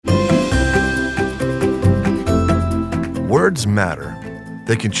Words matter.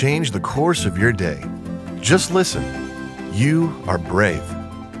 They can change the course of your day. Just listen. You are brave.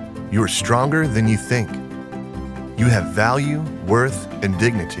 You are stronger than you think. You have value, worth, and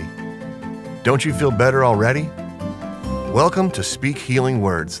dignity. Don't you feel better already? Welcome to Speak Healing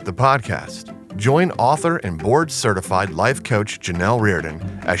Words, the podcast. Join author and board-certified life coach Janelle Reardon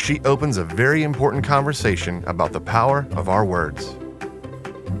as she opens a very important conversation about the power of our words.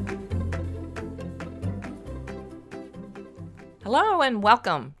 Hello and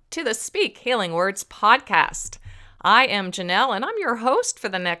welcome to the Speak Healing Words podcast. I am Janelle and I'm your host for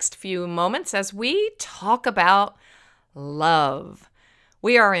the next few moments as we talk about love.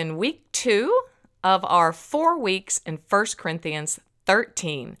 We are in week 2 of our 4 weeks in 1 Corinthians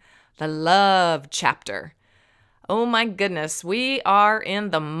 13, the love chapter. Oh my goodness, we are in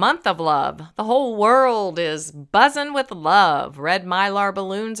the month of love. The whole world is buzzing with love. Red Mylar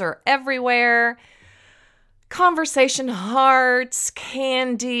balloons are everywhere. Conversation hearts,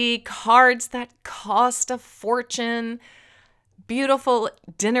 candy, cards that cost a fortune, beautiful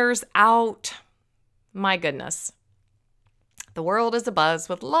dinners out. My goodness. The world is abuzz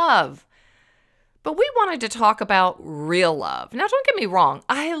with love. But we wanted to talk about real love. Now, don't get me wrong.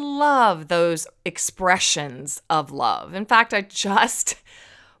 I love those expressions of love. In fact, I just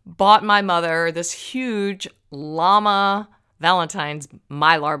bought my mother this huge llama Valentine's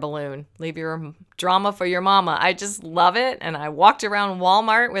Mylar balloon. Leave your drama for your mama. I just love it. And I walked around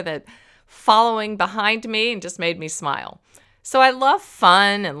Walmart with it following behind me and just made me smile. So I love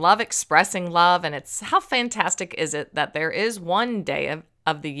fun and love expressing love. And it's how fantastic is it that there is one day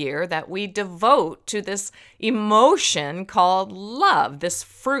of the year that we devote to this emotion called love, this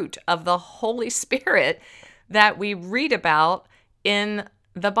fruit of the Holy Spirit that we read about in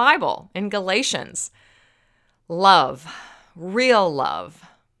the Bible, in Galatians. Love. Real love.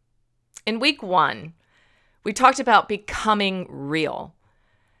 In week 1, we talked about becoming real.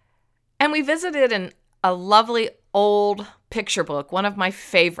 And we visited a lovely old picture book, one of my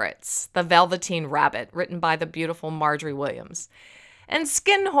favorites, The Velveteen Rabbit, written by the beautiful Marjorie Williams. And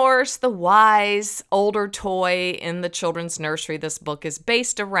Skin Horse, the wise older toy in the children's nursery this book is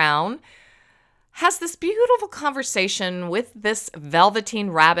based around, has this beautiful conversation with this velveteen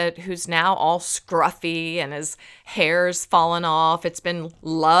rabbit who's now all scruffy and his hair's fallen off. It's been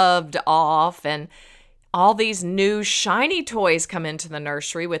loved off, and all these new shiny toys come into the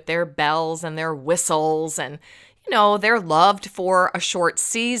nursery with their bells and their whistles, and they're loved for a short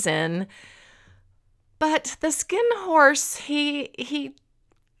season. But the Skin Horse, he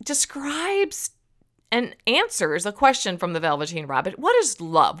describes and answers a question from the Velveteen Rabbit. What is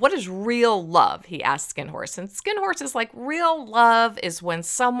love? What is real love? He asked Skin Horse. And Skin Horse is like, real love is when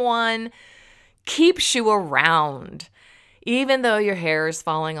someone keeps you around, even though your hair is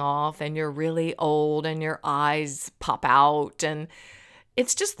falling off and you're really old and your eyes pop out. And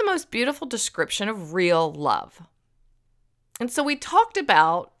it's just the most beautiful description of real love. And so we talked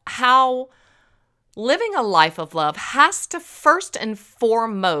about how living a life of love has to first and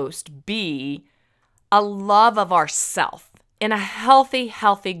foremost be a love of ourself in a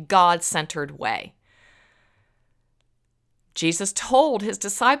healthy, God-centered way. Jesus told his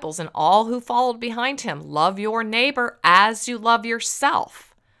disciples and all who followed behind him, love your neighbor as you love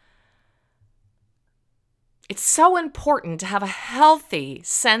yourself. It's so important to have a healthy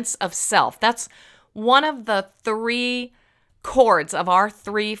sense of self. That's one of the 3 chords of our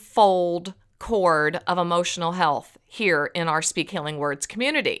 3-fold cord of emotional health here in our Speak Healing Words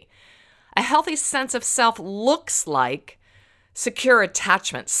community. A healthy sense of self looks like secure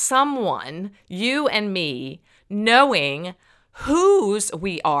attachment. Someone, you and me, knowing whose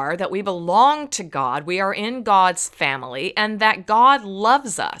we are, that we belong to God, we are in God's family, and that God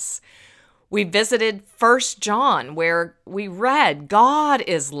loves us. We visited 1 John, where we read, God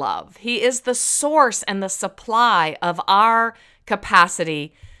is love. He is the source and the supply of our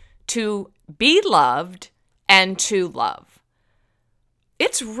capacity to be loved and to love.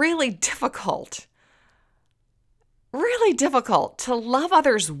 It's really difficult to love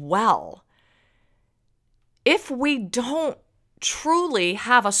others well if we don't truly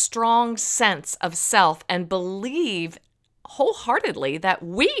have a strong sense of self and believe wholeheartedly that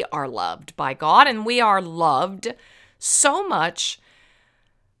we are loved by God and we are loved so much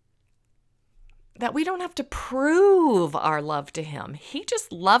that we don't have to prove our love to him. He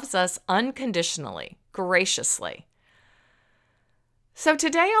just loves us unconditionally, graciously. So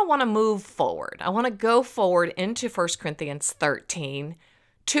today I want to move forward. I want to go forward into 1 Corinthians 13,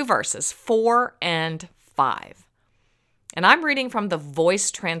 2 verses, 4 and 5. And I'm reading from the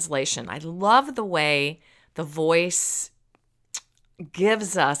Voice translation. I love the way the Voice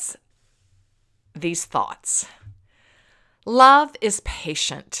gives us these thoughts. Love is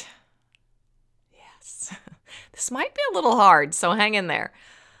patient. Yes, this might be a little hard, so hang in there.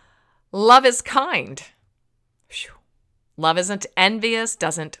 Love is kind. Phew. Love isn't envious,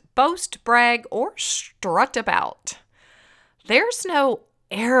 doesn't boast, brag, or strut about. There's no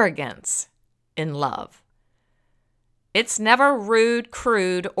arrogance in love. It's never rude,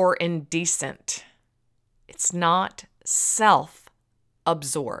 crude, or indecent. It's not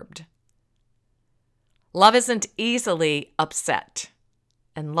self-absorbed. Love isn't easily upset,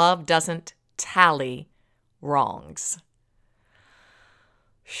 and love doesn't tally wrongs.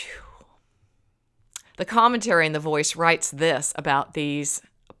 Phew. The commentary in The Voice writes this about these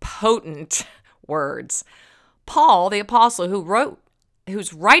potent words. Paul, the apostle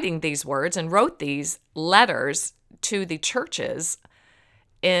who's writing these words and wrote these letters to the churches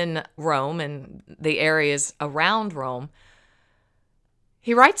in Rome and the areas around Rome,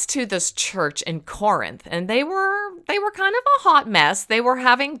 he writes to this church in Corinth, and they were kind of a hot mess. They were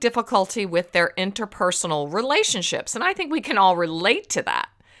having difficulty with their interpersonal relationships, and I think we can all relate to that.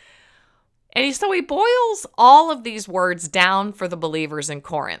 And so he boils all of these words down for the believers in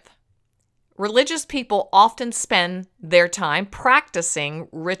Corinth. Religious people often spend their time practicing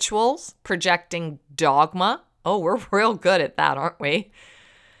rituals, projecting dogma. Oh, we're real good at that, aren't we?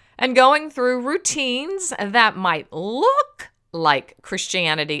 And going through routines that might look like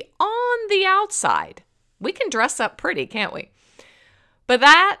Christianity on the outside. We can dress up pretty, can't we? But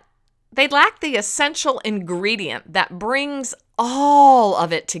they lack the essential ingredient that brings all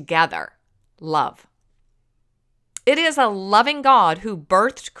of it together: love. It is a loving God who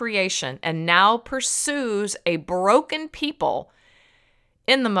birthed creation and now pursues a broken people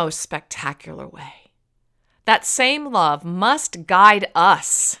in the most spectacular way. That same love must guide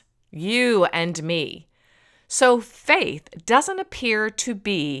us, you and me. So faith doesn't appear to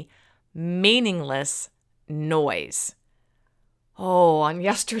be meaningless noise. Oh, on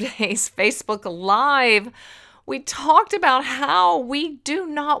yesterday's Facebook Live, we talked about how we do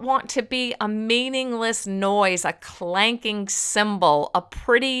not want to be a meaningless noise, a clanking cymbal, a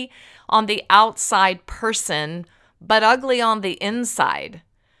pretty on the outside person, but ugly on the inside.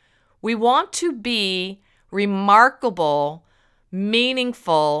 We want to be remarkable,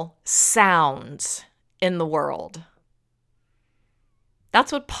 meaningful sounds in the world.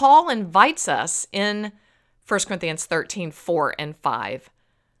 That's what Paul invites us in 1 Corinthians 13:4 and 5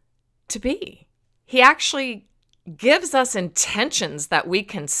 to be. He actually gives us intentions that we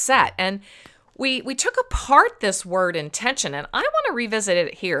can set. And we took apart this word intention, and I want to revisit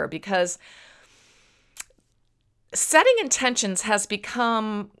it here because setting intentions has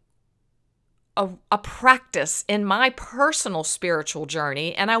become a practice in my personal spiritual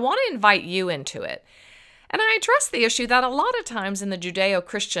journey, and I want to invite you into it. And I address the issue that a lot of times in the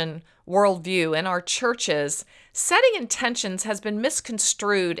Judeo-Christian worldview in our churches, setting intentions has been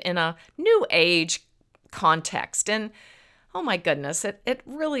misconstrued in a New Age context. And oh my goodness, it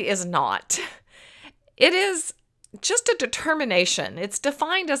really is not. It is just a determination. It's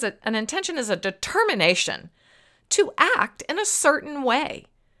defined as an intention as a determination to act in a certain way.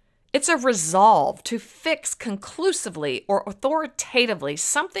 It's a resolve to fix conclusively or authoritatively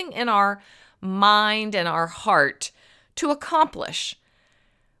something in our mind and our heart to accomplish.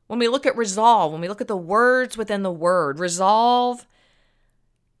 When we look at resolve, when we look at the words within the word, resolve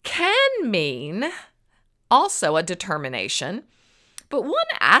can mean also a determination. But one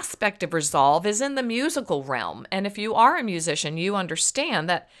aspect of resolve is in the musical realm. And if you are a musician, you understand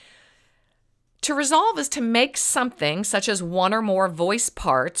that to resolve is to make something, such as one or more voice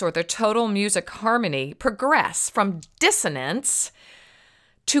parts or the total music harmony, progress from dissonance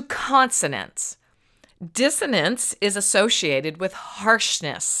to consonance. Dissonance is associated with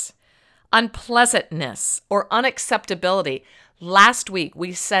harshness, unpleasantness, or unacceptability. Last week,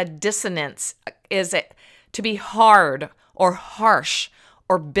 we said dissonance is to be hard or harsh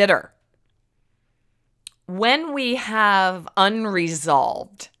or bitter. When we have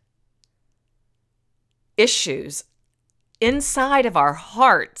unresolved issues inside of our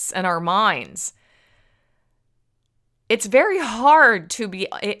hearts and our minds, it's very hard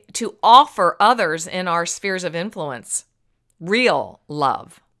to offer others in our spheres of influence real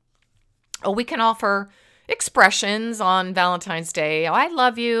love. Oh, we can offer expressions on Valentine's Day. Oh, I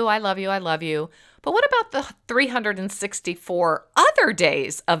love you, I love you, I love you. But what about the 364 other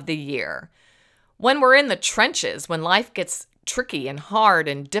days of the year? When we're in the trenches, when life gets tricky and hard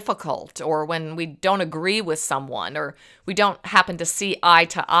and difficult, or when we don't agree with someone, or we don't happen to see eye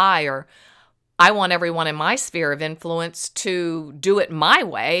to eye, or I want everyone in my sphere of influence to do it my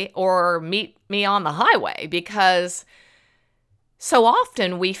way or meet me on the highway, because So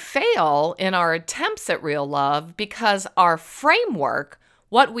often we fail in our attempts at real love because our framework,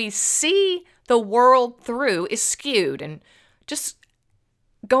 what we see the world through, is skewed. And just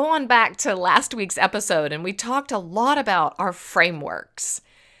go on back to last week's episode, and we talked a lot about our frameworks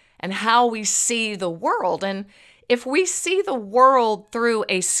and how we see the world. And if we see the world through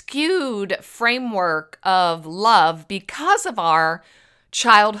a skewed framework of love because of our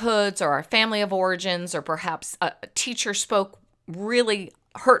childhoods or our family of origins, or perhaps a teacher spoke really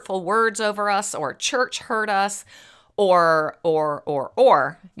hurtful words over us, or church hurt us, or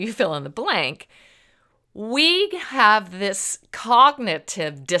you fill in the blank, we have this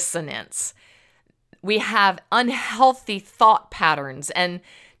cognitive dissonance. We have unhealthy thought patterns and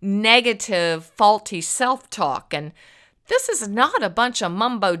negative, faulty self-talk. And this is not a bunch of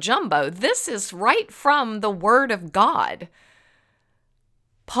mumbo jumbo. This is right from the Word of God.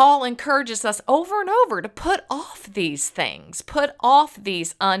 Paul encourages us over and over to put off these things, put off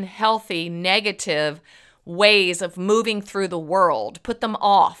these unhealthy, negative ways of moving through the world, put them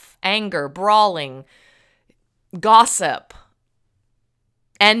off. Anger, brawling, gossip,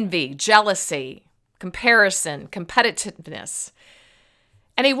 envy, jealousy, comparison, competitiveness.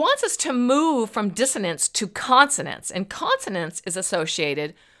 And he wants us to move from dissonance to consonance. And consonance is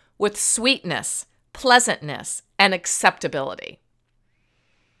associated with sweetness, pleasantness, and acceptability.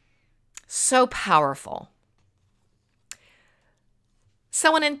 So powerful.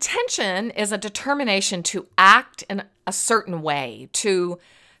 So an intention is a determination to act in a certain way, to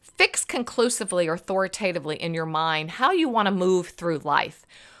fix conclusively or authoritatively in your mind how you want to move through life.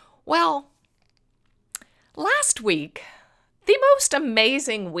 Well, last week, the most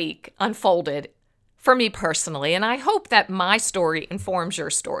amazing week unfolded for me personally, and I hope that my story informs your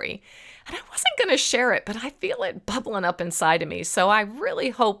story. And I wasn't going to share it, but I feel it bubbling up inside of me, so I really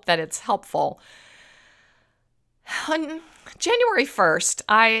hope that it's helpful. On January 1st,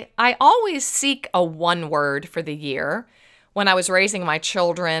 I always seek a one word for the year. When I was raising my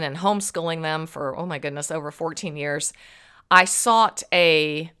children and homeschooling them for, oh my goodness, over 14 years, I sought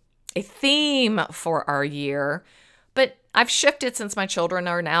a theme for our year, but I've shifted since my children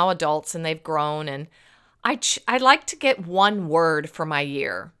are now adults and they've grown, and I like to get one word for my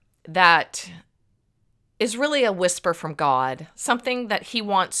year that is really a whisper from God, something that He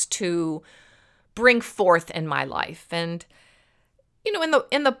wants to bring forth in my life. And you know,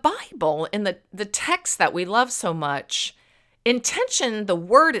 in the Bible, in the text that we love so much, intention, the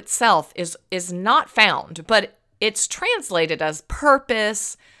word itself, is not found, but it's translated as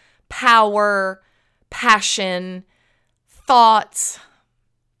purpose, power, passion, thoughts.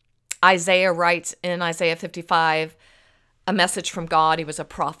 Isaiah writes in Isaiah 55, a message from God. He was a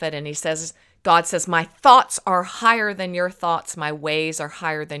prophet, and he says, God says, my thoughts are higher than your thoughts. My ways are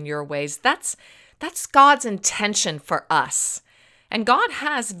higher than your ways. That's God's intention for us. And God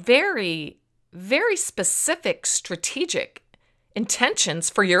has very, very specific strategic intentions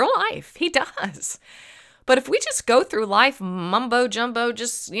for your life. He does. But if we just go through life mumbo jumbo,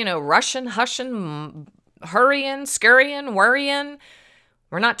 just, rushing, hushing, hurrying, scurrying, worrying,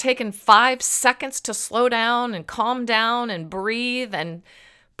 we're not taking 5 seconds to slow down and calm down and breathe and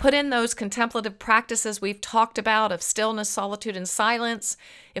put in those contemplative practices we've talked about of stillness, solitude, and silence.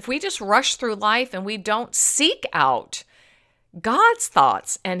 If we just rush through life and we don't seek out God's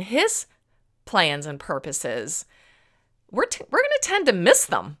thoughts and His plans and purposes, we're going to tend to miss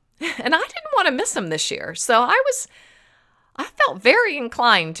them. And I didn't want to miss them this year. So I felt very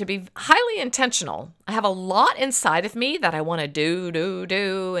inclined to be highly intentional. I have a lot inside of me that I want to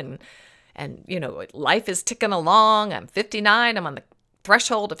do. And life is ticking along. I'm 59. I'm on the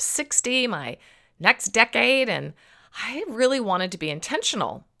threshold of 60, my next decade. And I really wanted to be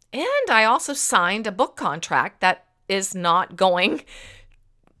intentional. And I also signed a book contract that is not going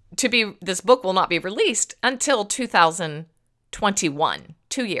to be, this book will not be released until 2021,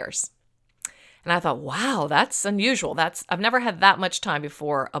 2 years. And I thought, wow, that's unusual. I've never had that much time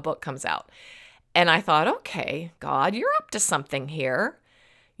before a book comes out. And I thought, okay, God, you're up to something here.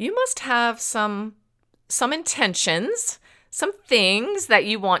 You must have some intentions, some things that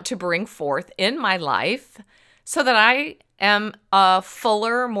you want to bring forth in my life so that I am a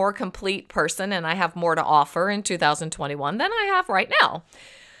fuller, more complete person, and I have more to offer in 2021 than I have right now.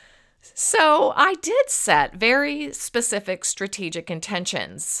 So I did set very specific strategic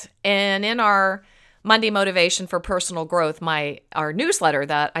intentions. And in our Monday Motivation for Personal Growth, our newsletter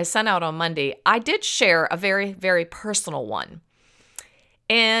that I sent out on Monday, I did share a very, very personal one.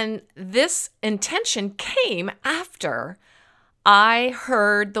 And this intention came after I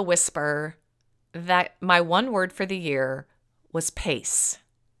heard the whisper that my one word for the year was pace,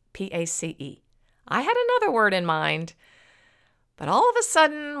 P-A-C-E. I had another word in mind, But all of a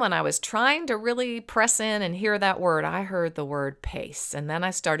sudden, when I was trying to really press in and hear that word, I heard the word pace. And then I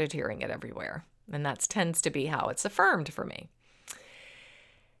started hearing it everywhere. And that tends to be how it's affirmed for me.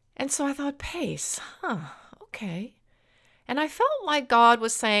 And so I thought, pace, okay. And I felt like God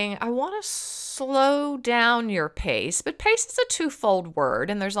was saying, I want to slow down your pace. But pace is a twofold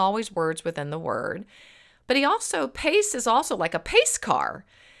word, and there's always words within the word. But pace is also like a pace car.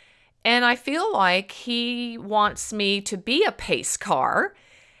 And I feel like he wants me to be a pace car.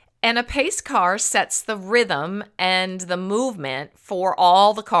 And a pace car sets the rhythm and the movement for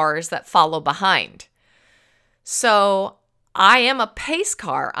all the cars that follow behind. So I am a pace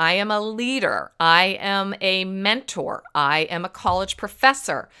car. I am a leader. I am a mentor. I am a college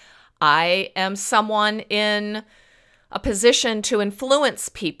professor. I am someone in a position to influence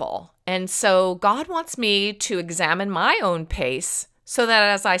people. And so God wants me to examine my own pace so that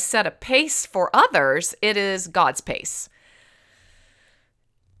as I set a pace for others, it is God's pace.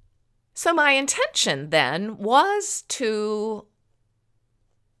 So my intention then was to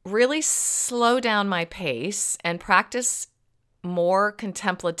really slow down my pace and practice more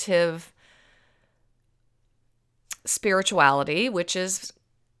contemplative spirituality, which is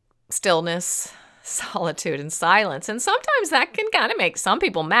stillness, solitude, and silence. And sometimes that can kind of make some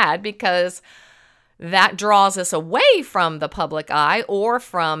people mad because that draws us away from the public eye or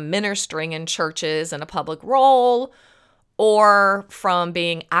from ministering in churches in a public role or from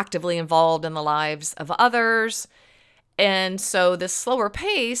being actively involved in the lives of others. And so this slower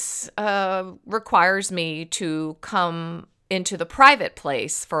pace requires me to come into the private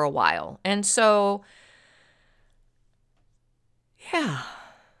place for a while. And so, yeah,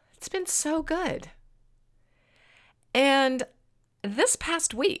 it's been so good. And this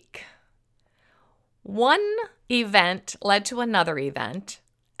past week, one event led to another event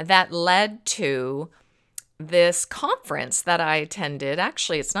that led to this conference that I attended.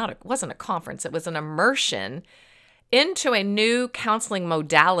 Actually, it wasn't a conference. It was an immersion into a new counseling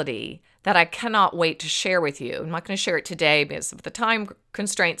modality that I cannot wait to share with you. I'm not going to share it today because of the time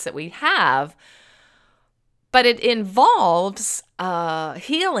constraints that we have, but it involves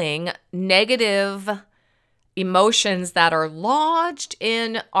healing negative emotions that are lodged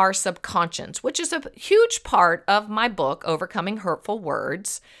in our subconscious, which is a huge part of my book, Overcoming Hurtful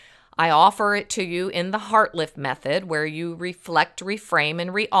Words. I offer it to you in the Heartlift method, where you reflect, reframe,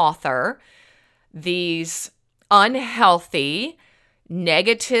 and reauthor these unhealthy,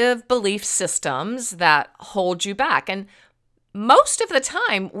 negative belief systems that hold you back. And most of the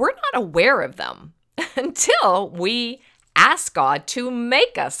time, we're not aware of them until we ask God to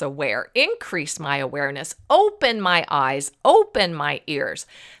make us aware, increase my awareness, open my eyes, open my ears.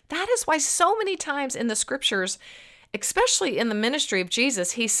 That is why so many times in the scriptures, especially in the ministry of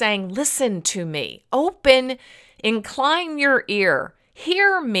Jesus, he's saying, listen to me, incline your ear,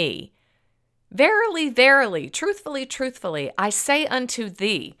 hear me. Verily, verily, truthfully, truthfully, I say unto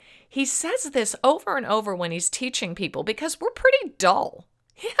thee. He says this over and over when he's teaching people because we're pretty dull.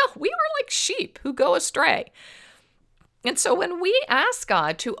 Yeah, we are like sheep who go astray. And so when we ask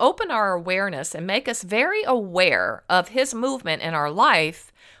God to open our awareness and make us very aware of his movement in our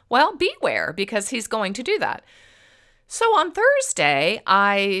life, well, beware, because he's going to do that. So on Thursday,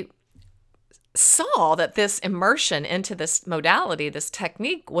 I saw that this immersion into this modality, this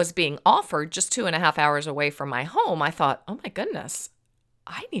technique, was being offered just 2.5 hours away from my home. I thought, oh my goodness,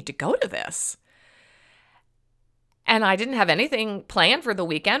 I need to go to this. And I didn't have anything planned for the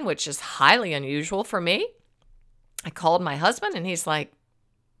weekend, which is highly unusual for me. I called my husband and he's like,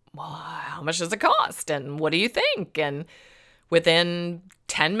 well, how much does it cost? And what do you think? And within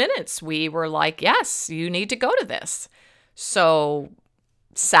 10 minutes, we were like, yes, you need to go to this. So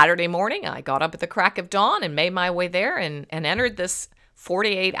Saturday morning, I got up at the crack of dawn and made my way there and entered this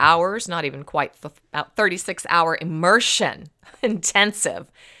 48 hours, not even quite, about 36-hour immersion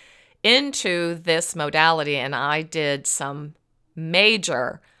intensive into this modality. And I did some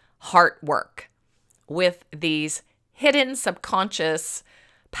major heart work with these hidden subconscious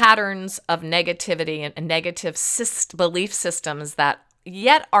patterns of negativity and negative belief systems that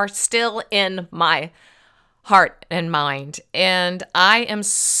yet are still in my heart and mind. And I am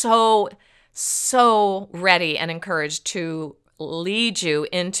so ready and encouraged to lead you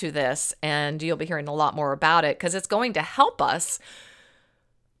into this. And you'll be hearing a lot more about it because it's going to help us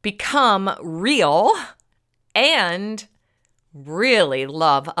become real and really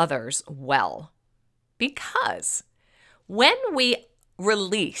love others well. Because when we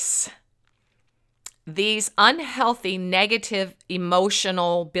release these unhealthy, negative,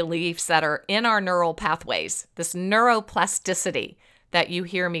 emotional beliefs that are in our neural pathways, this neuroplasticity that you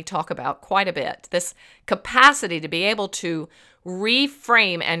hear me talk about quite a bit, this capacity to be able to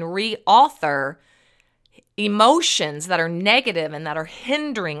reframe and reauthor emotions that are negative and that are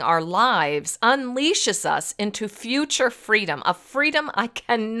hindering our lives, unleashes us into future freedom, a freedom I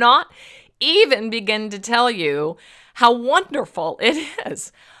cannot even begin to tell you how wonderful it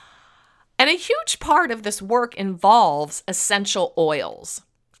is. And a huge part of this work involves essential oils,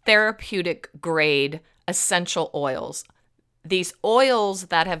 therapeutic grade essential oils. These oils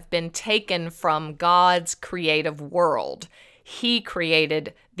that have been taken from God's creative world. He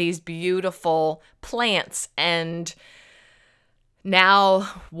created these beautiful plants, and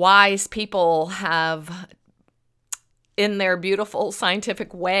now wise people have, in their beautiful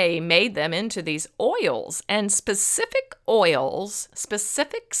scientific way, made them into these oils. And specific oils,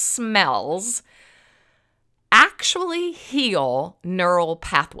 specific smells actually heal neural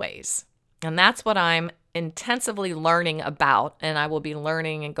pathways. And that's what I'm intensively learning about, and I will be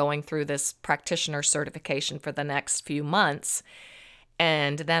learning and going through this practitioner certification for the next few months,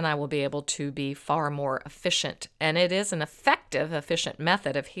 and then I will be able to be far more efficient. And it is an effective, efficient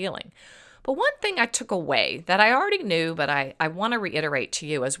method of healing. But one thing I took away that I already knew, but I want to reiterate to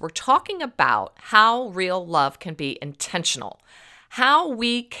you, as we're talking about how real love can be intentional, how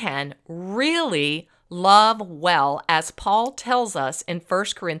we can really love well, as Paul tells us in 1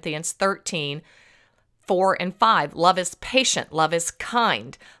 Corinthians 13, 4 and 5. Love is patient. Love is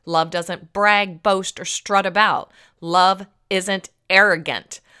kind. Love doesn't brag, boast, or strut about. Love isn't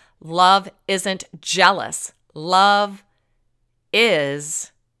arrogant. Love isn't jealous. Love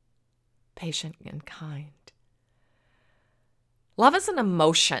is patient and kind. Love is an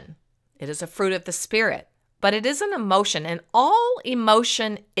emotion. It is a fruit of the Spirit, but it is an emotion, and all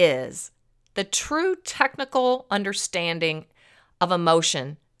emotion is the true technical understanding of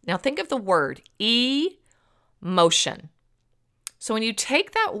emotion. Now think of the word emotion. So when you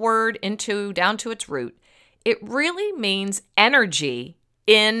take that word down to its root, it really means energy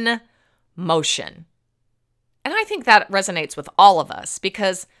in motion. And I think that resonates with all of us,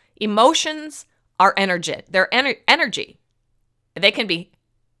 because emotions are energy. They're energy. They can be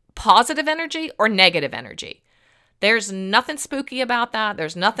positive energy or negative energy. There's nothing spooky about that.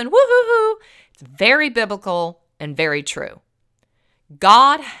 There's nothing woo-hoo-hoo. It's very biblical and very true.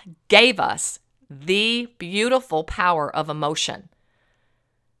 God gave us the beautiful power of emotion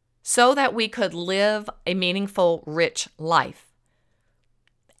so that we could live a meaningful, rich life.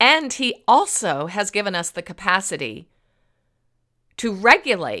 And He also has given us the capacity to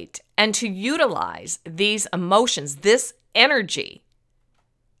regulate and to utilize these emotions, this energy,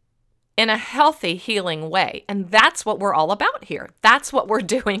 in a healthy, healing way. And that's what we're all about here. That's what we're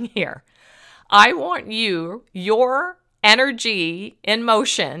doing here. I want you, your energy in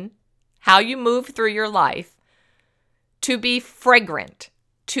motion, how you move through your life, to be fragrant,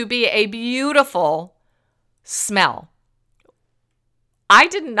 to be a beautiful smell. I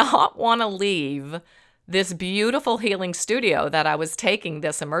did not want to leave this beautiful healing studio that I was taking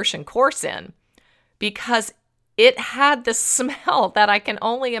this immersion course in, because it had the smell that I can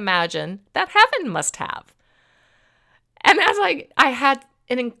only imagine that heaven must have. And as I had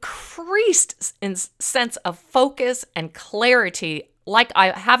an increased sense of focus and clarity like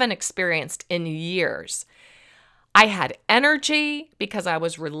I haven't experienced in years. I had energy because I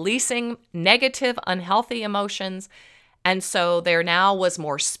was releasing negative, unhealthy emotions. And so there now was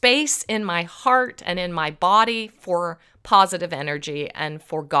more space in my heart and in my body for positive energy and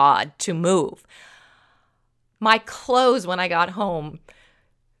for God to move. My clothes when I got home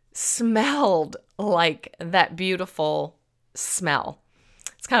smelled like that beautiful smell.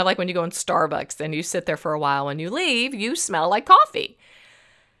 It's kind of like when you go in Starbucks and you sit there for a while and you leave, you smell like coffee.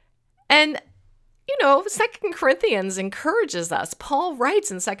 And, 2 Corinthians encourages us. Paul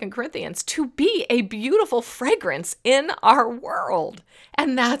writes in 2 Corinthians to be a beautiful fragrance in our world.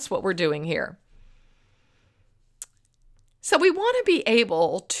 And that's what we're doing here. So we want to be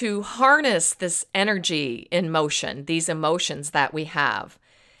able to harness this energy in motion, these emotions that we have,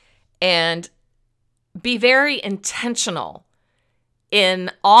 and be very intentional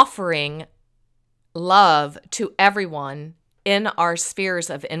in offering love to everyone in our spheres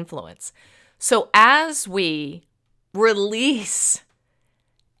of influence. So as we release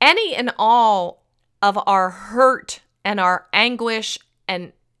any and all of our hurt and our anguish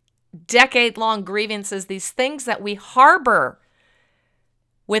and decade-long grievances, these things that we harbor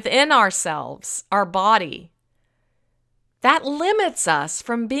within ourselves, our body, that limits us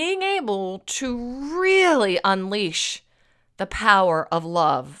from being able to really unleash the power of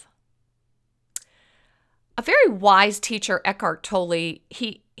love. A very wise teacher, Eckhart Tolle,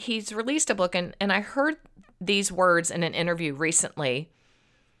 he's released a book, and I heard these words in an interview recently,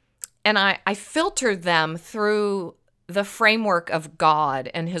 and I filtered them through the framework of God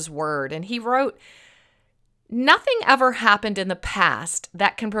and His Word. And he wrote, "Nothing ever happened in the past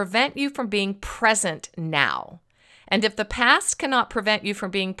that can prevent you from being present now. And if the past cannot prevent you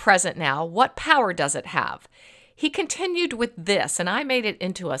from being present now, what power does it have?" He continued with this, and I made it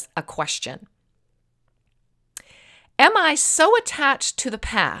into a question. "Am I so attached to the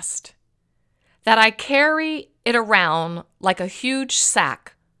past that I carry it around like a huge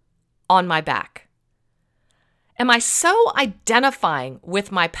sack on my back? Am I so identifying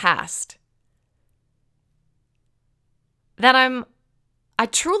with my past that I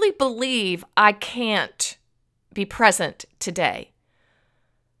truly believe I can't be present today?"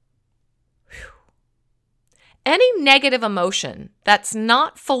 Whew. "Any negative emotion that's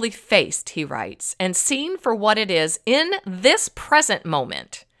not fully faced," he writes, "and seen for what it is in this present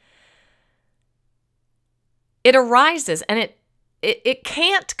moment, it arises and it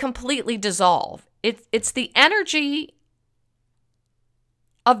can't completely dissolve. It's the energy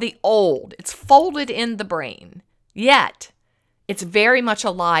of the old. It's folded in the brain, yet it's very much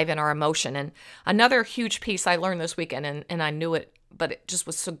alive in our emotion." And another huge piece I learned this weekend, and I knew it, but it just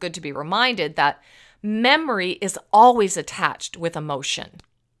was so good to be reminded that memory is always attached with emotion.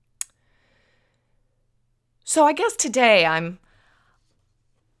 So I guess today I'm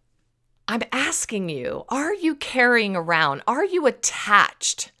asking you, are you carrying around, are you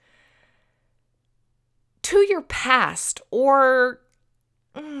attached to your past or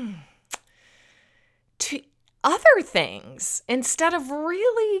to other things instead of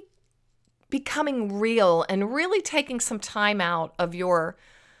really becoming real and really taking some time out of your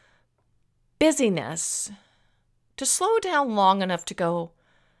busyness to slow down long enough to go,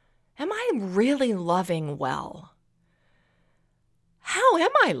 am I really loving well? How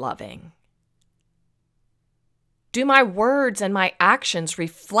am I loving? Do my words and my actions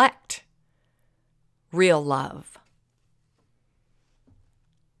reflect real love?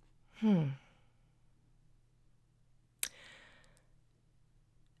 I'm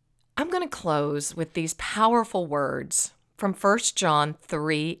going to close with these powerful words from 1 John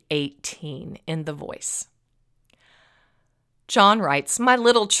 3:18 in The Voice. John writes, "My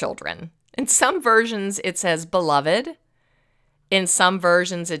little children." In some versions it says beloved. In some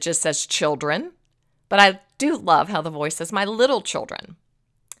versions it just says children. But I do love how The Voice says, "My little children."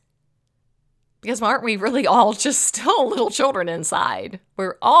 Because aren't we really all just still little children inside? We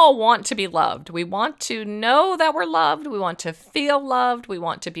all want to be loved. We want to know that we're loved. We want to feel loved. We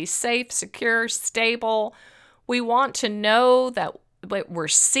want to be safe, secure, stable. We want to know that we're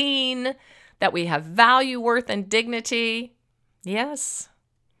seen, that we have value, worth, and dignity. Yes,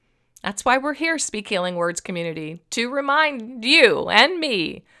 that's why we're here, Speak Healing Words community, to remind you and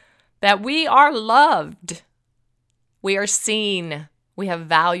me that we are loved. We are seen. We have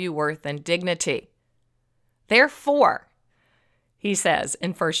value, worth, and dignity. Therefore, he says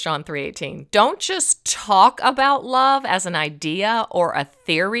in 1 John 3:18, don't just talk about love as an idea or a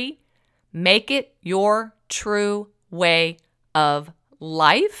theory. Make it your true way of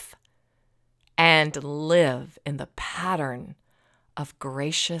life and live in the pattern of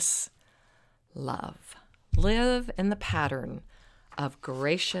gracious love. Live in the pattern of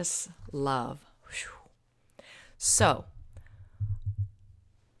gracious love. Whew. So,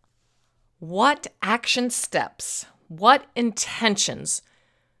 what action steps, what intentions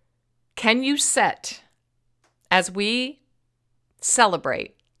can you set as we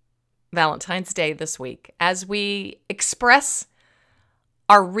celebrate Valentine's Day this week, as we express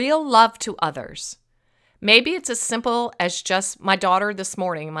our real love to others? Maybe it's as simple as just my daughter this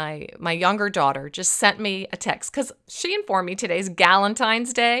morning, my younger daughter, just sent me a text because she informed me today's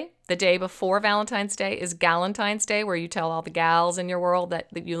Galentine's Day. The day before Valentine's Day is Galentine's Day, where you tell all the gals in your world that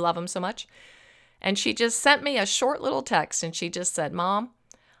you love them so much. And she just sent me a short little text, and she just said, "Mom,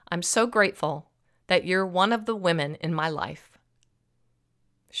 I'm so grateful that you're one of the women in my life."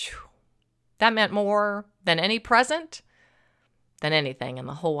 Whew. That meant more than any present, than anything in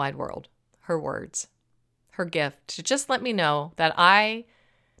the whole wide world. Her words. Her gift to just let me know that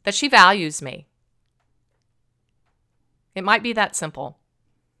she values me. It might be that simple.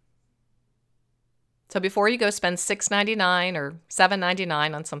 So before you go spend $6.99 or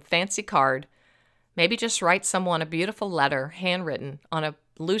 $7.99 on some fancy card, maybe just write someone a beautiful letter, handwritten, on a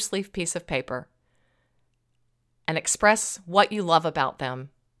loose leaf piece of paper and express what you love about them.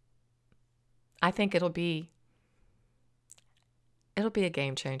 I think it'll be a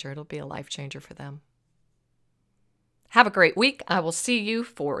game changer. It'll be a life changer for them. Have a great week. I will see you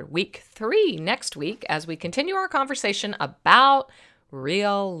for week 3 next week as we continue our conversation about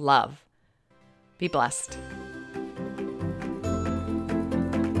real love. Be blessed.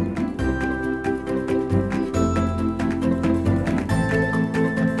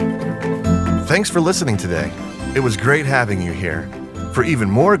 Thanks for listening today. It was great having you here. For even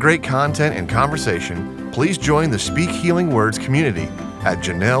more great content and conversation, please join the Speak Healing Words community at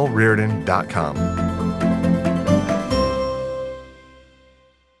JanelleReardon.com.